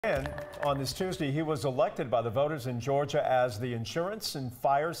And on this Tuesday, he was elected by the voters in Georgia as the Insurance and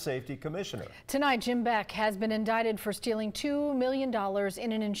Fire Safety Commissioner. Tonight, Jim Beck has been indicted for stealing $2 million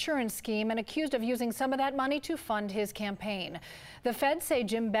in an insurance scheme and accused of using some of that money to fund his campaign. The feds say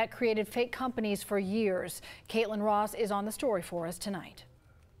Jim Beck created fake companies for years. Caitlin Ross is on the story for us tonight.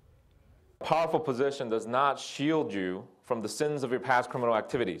 A powerful position does not shield you from the sins of your past criminal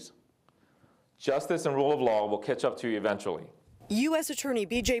activities. Justice and rule of law will catch up to you eventually. U.S. Attorney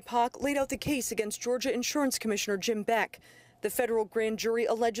B.J. Pak laid out the case against Georgia Insurance Commissioner Jim Beck. The federal grand jury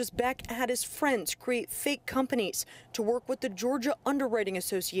alleges Beck had his friends create fake companies to work with the Georgia Underwriting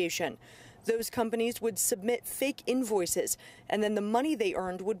Association. Those companies would submit fake invoices, and then the money they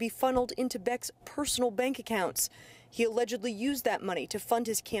earned would be funneled into Beck's personal bank accounts. He allegedly used that money to fund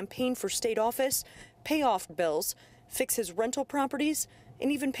his campaign for state office, pay off bills, fix his rental properties, and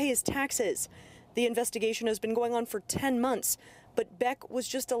even pay his taxes. The investigation has been going on for 10 months, but Beck was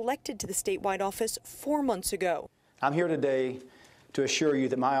just elected to the statewide office 4 months ago. I'm here today to assure you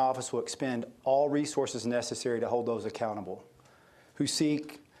that my office will expend all resources necessary to hold those accountable who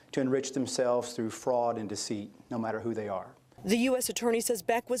seek to enrich themselves through fraud and deceit, no matter who they are. The U.S. Attorney says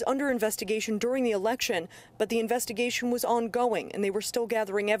Beck was under investigation during the election, but the investigation was ongoing and they were still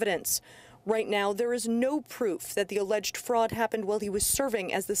gathering evidence. Right now, there is no proof that the alleged fraud happened while he was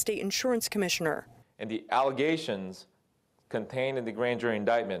serving as the state insurance commissioner. And the allegations contained in the grand jury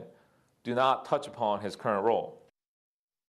indictment do not touch upon his current role.